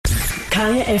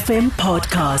Kaya FM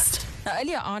podcast. Now,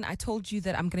 earlier on, I told you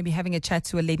that I'm going to be having a chat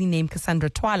to a lady named Casandra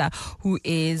Thwala, who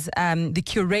is the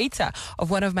curator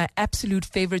of one of my absolute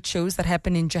favorite shows that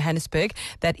happen in Johannesburg.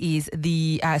 That is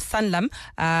the Sanlam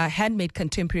Handmade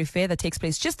Contemporary Fair that takes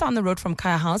place just down the road from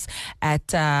Kaya House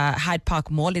at Hyde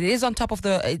Park Mall. It is on top of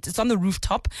it's on the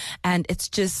rooftop, and it's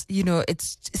just,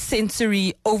 it's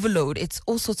sensory overload. It's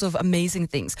all sorts of amazing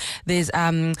things. There's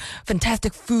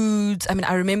fantastic foods. I mean,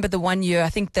 I remember the one year, I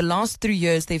think the last 3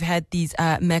 years, they've had these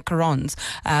macarons.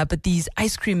 But these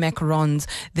ice cream macarons,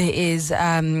 there is,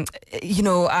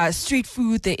 street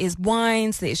food, there is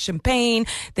wines, there is champagne,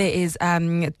 there is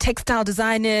textile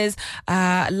designers,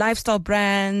 lifestyle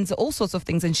brands, all sorts of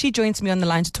things. And she joins me on the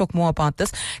line to talk more about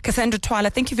this. Casandra Thwala,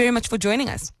 thank you very much for joining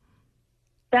us.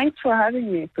 Thanks for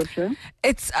having me, Sotho.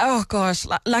 It's,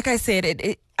 like I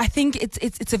said, I think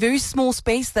it's a very small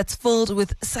space that's filled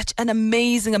with such an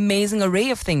amazing, amazing array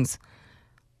of things.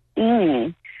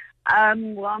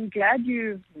 Well, I'm glad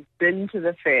you've been to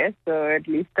the fair, so at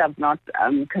least I'm not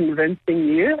convincing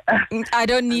you. I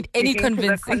don't need any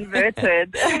convincing.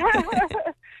 Converted.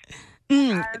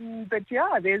 But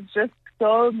yeah, there's just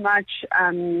so much,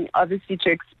 obviously, to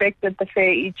expect at the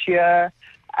fair each year.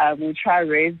 We try to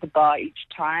raise the bar each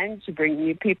time to bring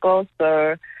new people.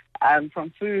 So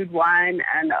from food, wine,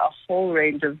 and a whole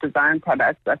range of design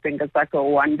products, I think it's like a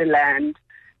wonderland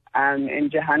in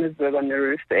Johannesburg on the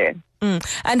roof there.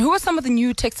 And who are some of the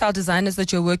new textile designers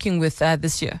that you're working with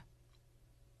this year?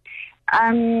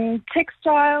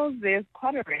 Textiles, there's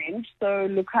quite a range. So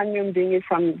Lukhanya Mdingi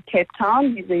from Cape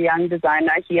Town, he's a young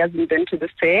designer. He hasn't been to the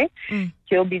fair.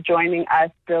 He'll be joining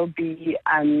us. There'll be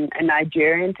a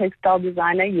Nigerian textile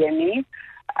designer, Yemi,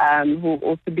 who will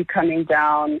also be coming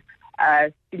down.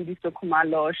 Cindy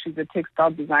Sokumalo, she's a textile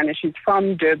designer. She's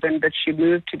from Durban, but she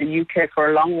moved to the UK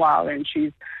for a long while, and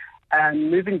she's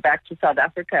moving back to South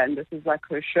Africa, and this is like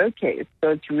her showcase.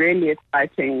 So it's really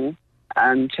exciting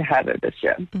to have it this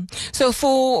year. So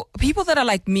for people that are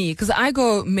like me, because I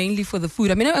go mainly for the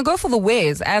food, I mean, I go for the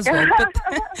wares as well,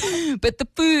 but the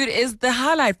food is the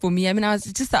highlight for me. I mean, I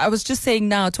was just saying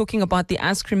now, talking about the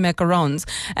ice cream macarons,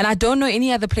 and I don't know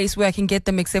any other place where I can get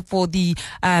them except for the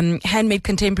Handmade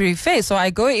Contemporary Fair. So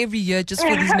I go every year just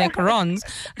for these macarons.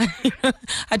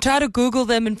 I try to Google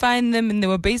them and find them, and they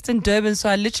were based in Durban, so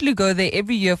I literally go there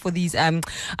every year for these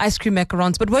ice cream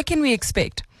macarons. But what can we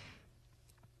expect?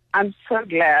 I'm so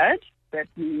glad that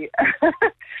we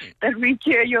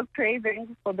cure your cravings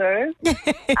for those.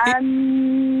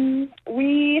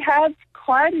 We have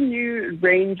quite a new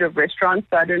range of restaurants.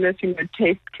 So I don't know if you know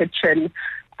Taste Kitchen,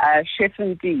 Chef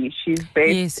MD. She's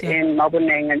based in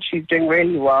Maboneng, and she's doing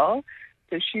really well.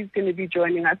 So she's going to be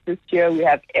joining us this year. We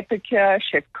have Epicure,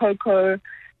 Chef Coco.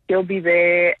 He'll be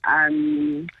there.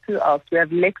 Who else? We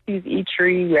have Lexi's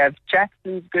Eatery. We have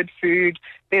Jackson's Good Food.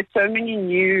 There's so many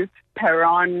new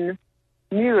Perron,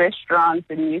 new restaurants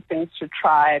and new things to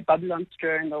try. Babylon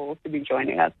Stir, and they'll also be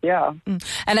joining us, And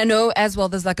I know as well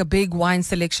there's like a big wine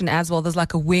selection as well. There's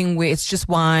like a wing where it's just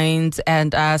wines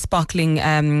and sparkling,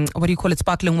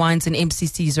 sparkling wines and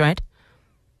MCCs, right?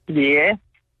 Yes,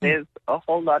 there's a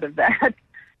whole lot of that.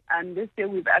 And this year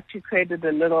we've actually created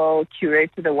a little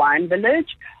Curator the Wine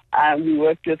Village. We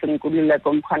worked with Nkulula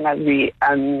Gomkhanazi,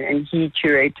 and he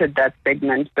curated that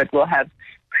segment, but we'll have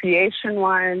creation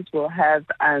wines, we'll have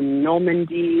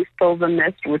Normandy Silver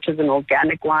Mist, which is an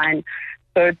organic wine.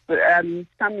 So it's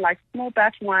some like small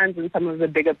batch wines and some of the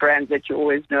bigger brands that you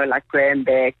always know, like Graham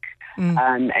Beck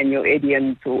and your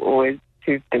Edians,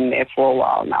 who've been there for a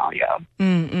while now,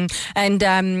 And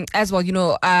as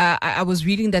well, I was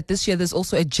reading that this year there's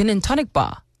also a gin and tonic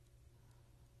bar.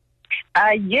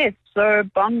 Yes, so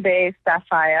Bombay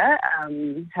Sapphire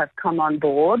have come on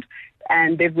board,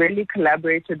 and they've really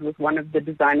collaborated with one of the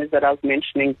designers that I was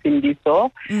mentioning, Cindy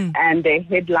So, and they're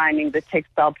headlining the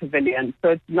textile pavilion. So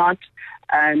it's not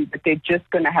that they're just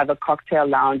going to have a cocktail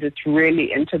lounge. It's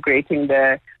really integrating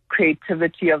the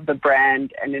creativity of the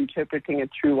brand and interpreting it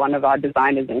through one of our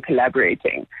designers and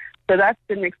collaborating. So that's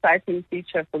an exciting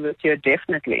feature for this year,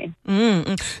 definitely.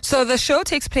 So the show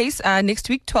takes place next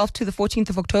week, 12th to the 14th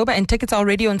of October, and tickets are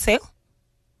already on sale?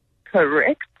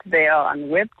 Correct. They are on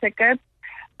web tickets.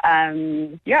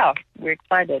 We're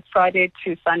excited. Friday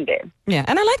to Sunday. Yeah,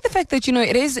 and I like the fact that,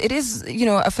 it is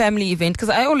a family event, because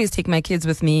I always take my kids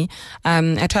with me.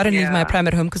 I try to leave my pram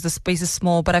at home because the space is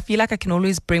small, but I feel like I can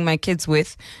always bring my kids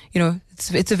with.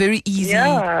 It's a very easy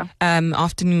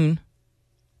afternoon.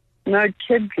 No,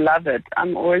 kids love it.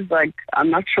 I'm always like, I'm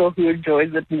not sure who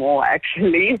enjoys it more,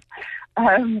 actually.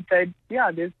 But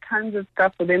yeah, there's tons of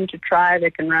stuff for them to try.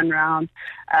 They can run around.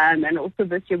 And also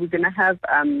this year we're going to have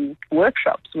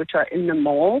workshops which are in the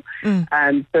mall.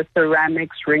 So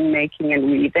ceramics, ring making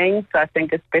and weaving. So I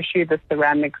think especially the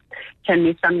ceramics can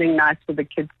be something nice for the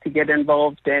kids to get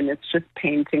involved in. It's just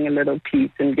painting a little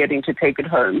piece and getting to take it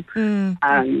home.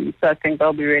 So I think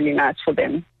that'll be really nice for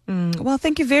them. Well,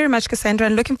 thank you very much, Casandra,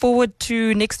 and looking forward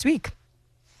to next week.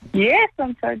 Yes,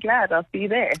 I'm so glad. I'll see you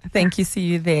there. Thank you. See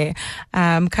you there.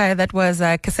 Kaya, that was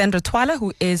Casandra Thwala,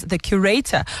 who is the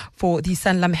curator for the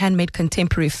Sanlam Handmade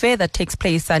Contemporary Fair that takes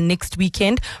place next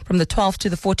weekend from the 12th to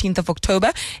the 14th of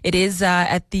October. It is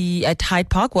at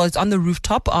Hyde Park. Well, it's on the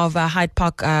rooftop of Hyde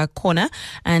Park Corner.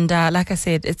 And like I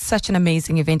said, it's such an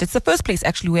amazing event. It's the first place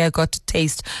actually where I got to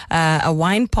taste a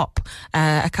wine pop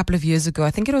a couple of years ago.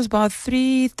 I think it was about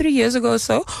three years ago or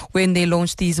so when they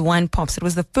launched these wine pops. It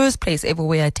was the first place ever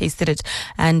where I tasted it,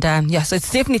 and so it's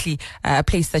definitely a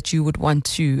place that you would want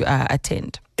to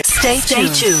attend. Stay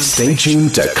tuned. Stay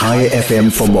tuned to Kaya FM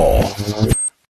for more.